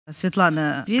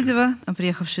Светлана Медведева,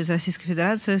 приехавшая из Российской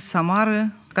Федерации, с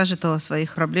Самары, скажет о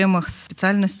своих проблемах с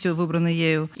специальностью, выбранной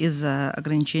ею из-за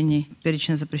ограничений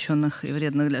перечня запрещенных и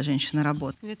вредных для женщины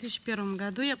работ. В 2001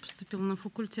 году я поступила на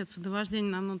факультет судовождения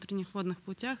на внутренних водных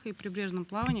путях и прибрежном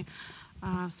плавании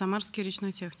в Самарский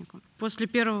речной техникум. После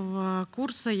первого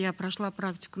курса я прошла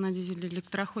практику на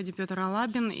дизель-электроходе Петр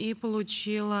Алабин и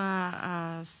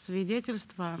получила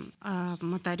свидетельство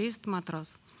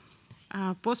моторист-матрос.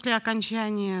 После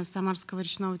окончания Самарского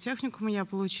речного техникума я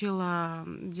получила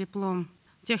диплом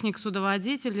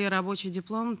техник-судоводитель и рабочий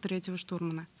диплом третьего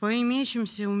штурмана. По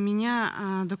имеющимся у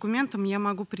меня документам я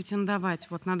могу претендовать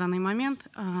на данный момент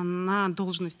на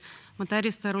должность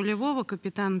моториста рулевого,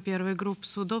 капитана первой группы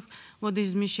судов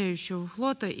водоизмещающего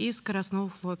флота и скоростного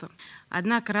флота.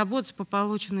 Однако работать по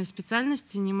полученной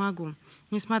специальности не могу.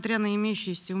 Несмотря на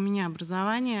имеющееся у меня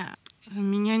образование,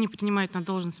 меня не принимают на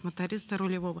должность моториста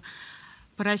рулевого.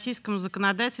 По российскому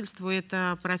законодательству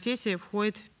эта профессия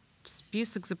входит в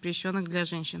список запрещенных для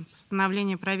женщин.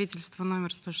 Постановление правительства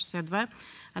номер 162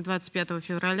 от 25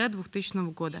 февраля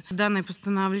 2000 года. Данное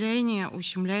постановление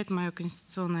ущемляет мое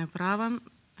конституционное право,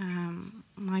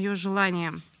 мое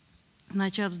желание,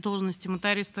 начав с должности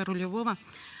моториста рулевого,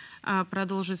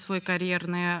 продолжить свой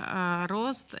карьерный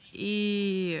рост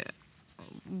и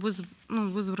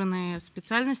в избранные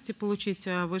специальности получить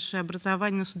высшее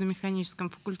образование на судомеханическом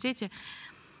факультете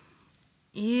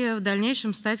и в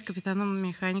дальнейшем стать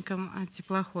капитаном-механиком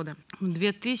теплохода. В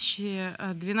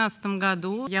 2012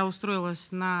 году я устроилась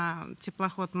на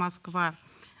теплоход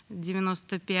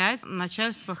 «Москва-95».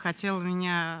 Начальство хотело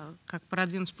меня как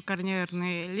продвинуть по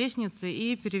карьерной лестнице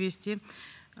и перевести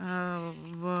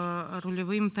в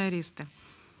рулевые мотористы.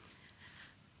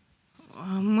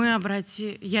 Я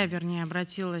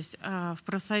обратилась в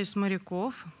профсоюз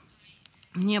моряков.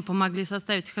 Мне помогли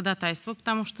составить ходатайство,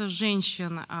 потому что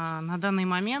женщин на данный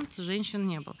момент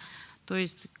не было. То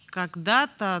есть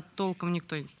когда-то, толком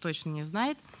никто точно не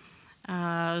знает,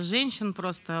 женщин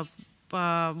просто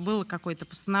было какое-то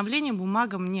постановление,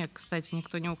 бумага, мне, кстати,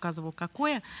 никто не указывал,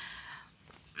 какое.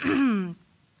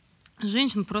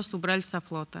 Женщин просто убрали со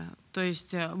флота. То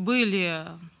есть были,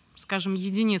 скажем,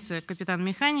 единицы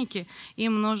капитан-механики и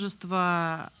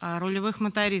множество рулевых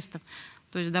мотористов.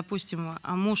 То есть, допустим,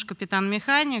 муж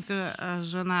капитан-механик,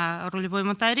 жена рулевой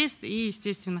моторист и,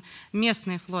 естественно,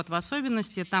 местный флот в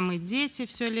особенности, там и дети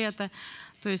все лето.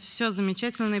 То есть все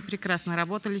замечательно и прекрасно,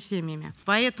 работали семьями.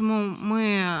 Поэтому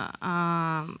мы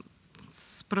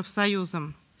с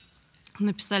профсоюзом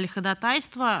написали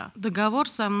ходатайство.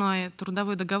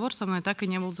 Трудовой договор со мной так и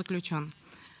не был заключен.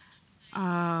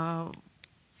 То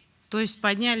есть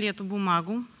подняли эту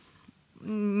бумагу,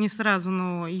 не сразу,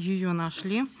 но ее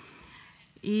нашли.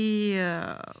 И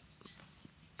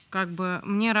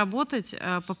мне работать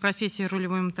по профессии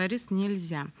рулевой моторист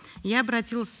нельзя. Я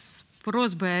обратилась с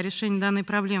просьбой о решении данной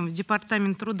проблемы в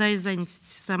Департамент труда и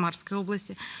занятости Самарской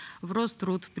области, в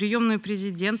Роструд, в приемную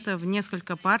президента, в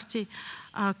несколько партий,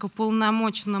 к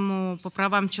уполномоченному по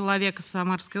правам человека в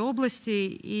Самарской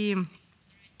области. И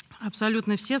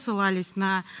абсолютно все ссылались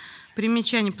на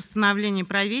примечание постановления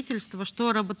правительства,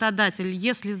 что работодатель,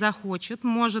 если захочет,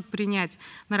 может принять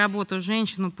на работу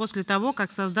женщину после того,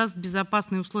 как создаст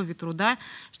безопасные условия труда,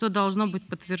 что должно быть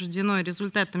подтверждено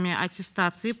результатами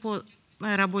аттестации по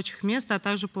рабочих мест, а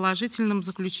также положительным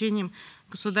заключением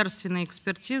государственной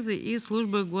экспертизы и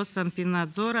службы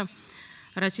Госсанпинадзора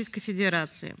Российской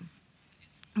Федерации.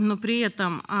 Но при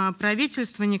этом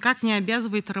правительство никак не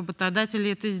обязывает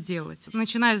работодателей это сделать.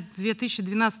 Начиная с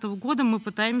 2012 года мы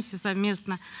пытаемся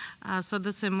совместно с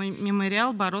АДЦ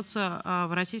 «Мемориал» бороться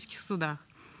в российских судах.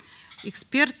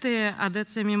 Эксперты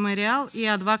АДЦ «Мемориал» и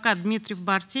адвокат Дмитрий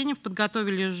Бартенев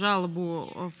подготовили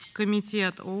жалобу в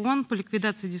Комитет ООН по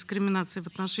ликвидации дискриминации в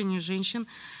отношении женщин.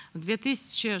 В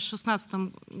 2016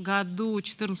 году,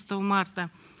 14 марта,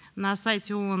 на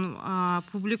сайте ООН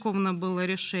опубликовано было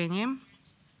решение.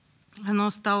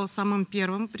 Оно стало самым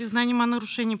первым признанием о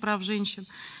нарушении прав женщин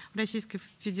в Российской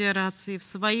Федерации. В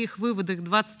своих выводах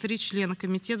 23 члена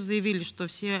комитета заявили, что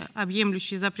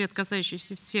всеобъемлющий запрет,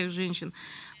 касающийся всех женщин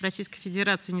в Российской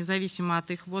Федерации, независимо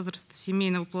от их возраста,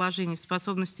 семейного положения,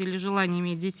 способности или желания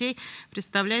иметь детей,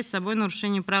 представляет собой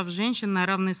нарушение прав женщин на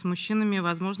равные с мужчинами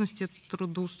возможности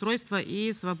трудоустройства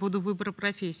и свободу выбора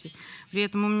профессий. При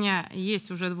этом у меня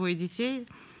есть уже 2 детей.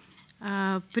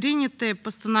 Принятое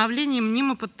постановление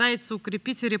мнимо пытается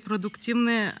укрепить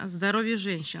репродуктивное здоровье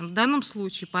женщин. В данном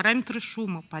случае параметры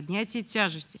шума, поднятия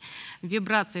тяжести,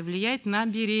 вибрации влияют на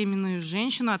беременную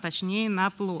женщину, а точнее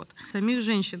на плод. Самих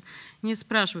женщин не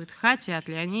спрашивают, хотят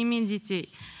ли они иметь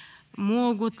детей.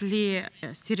 могут ли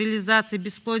стерилизация,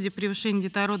 бесплодие, превышение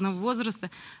детородного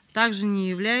возраста также не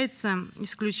является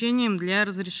исключением для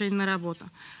разрешения на работу.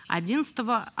 11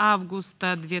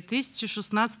 августа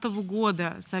 2016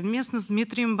 года совместно с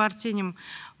Дмитрием Бартенем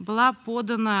была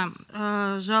подана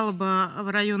жалоба в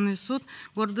районный суд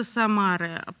города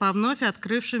Самары по вновь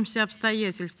открывшимся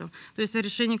обстоятельствам, то есть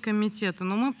решение комитета,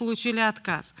 но мы получили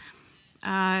отказ.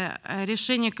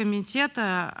 Решение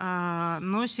комитета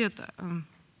носит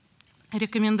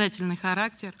рекомендательный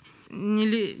характер,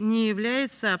 не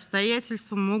является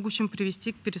обстоятельством, могущим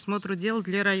привести к пересмотру дела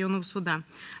для районного суда.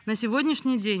 На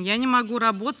сегодняшний день я не могу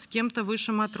работать с кем-то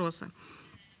выше матроса.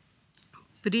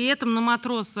 При этом на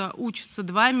матроса учатся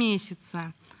 2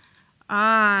 месяца,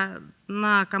 а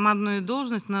на командную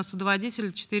должность, на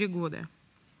судоводителя 4 года.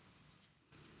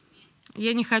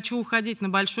 Я не хочу уходить на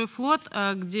большой флот,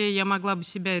 где я могла бы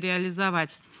себя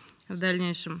реализовать в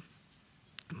дальнейшем,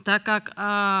 так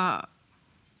как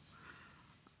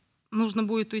нужно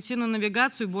будет уйти на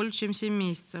навигацию более чем 7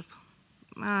 месяцев.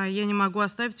 Я не могу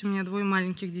оставить, у меня 2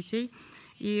 маленьких детей,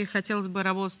 и хотелось бы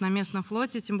работать на местном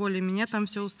флоте, тем более меня там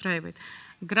все устраивает.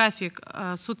 График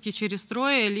сутки через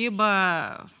 3,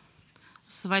 либо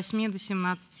с 8 до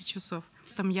 17 часов.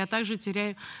 Там я также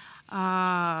теряю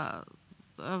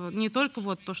не только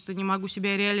вот то, что не могу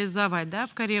себя реализовать, да,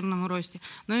 в карьерном росте,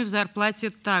 но и в зарплате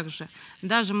также.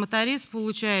 Даже моторист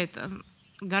получает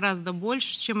гораздо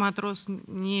больше, чем матрос,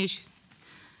 не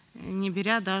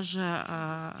беря даже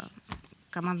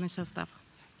командный состав.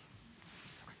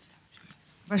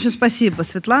 Большое спасибо,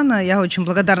 Светлана. Я очень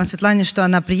благодарна Светлане, что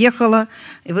она приехала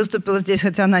и выступила здесь,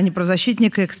 хотя она не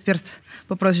правозащитник и эксперт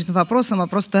по правозащитным вопросам, а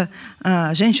просто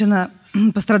женщина,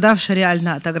 пострадавшая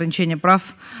реально от ограничения прав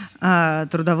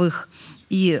трудовых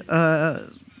и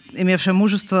имевшая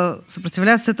мужество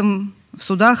сопротивляться этому в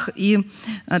судах и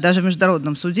даже в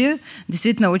международном суде.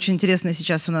 Действительно, очень интересный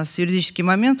сейчас у нас юридический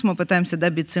момент. Мы пытаемся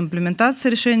добиться имплементации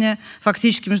решения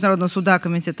фактически Международного суда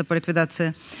Комитета по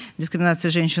ликвидации дискриминации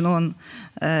женщин ООН.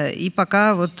 И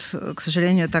пока, вот, к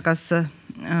сожалению, это оказывается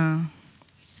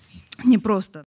непросто.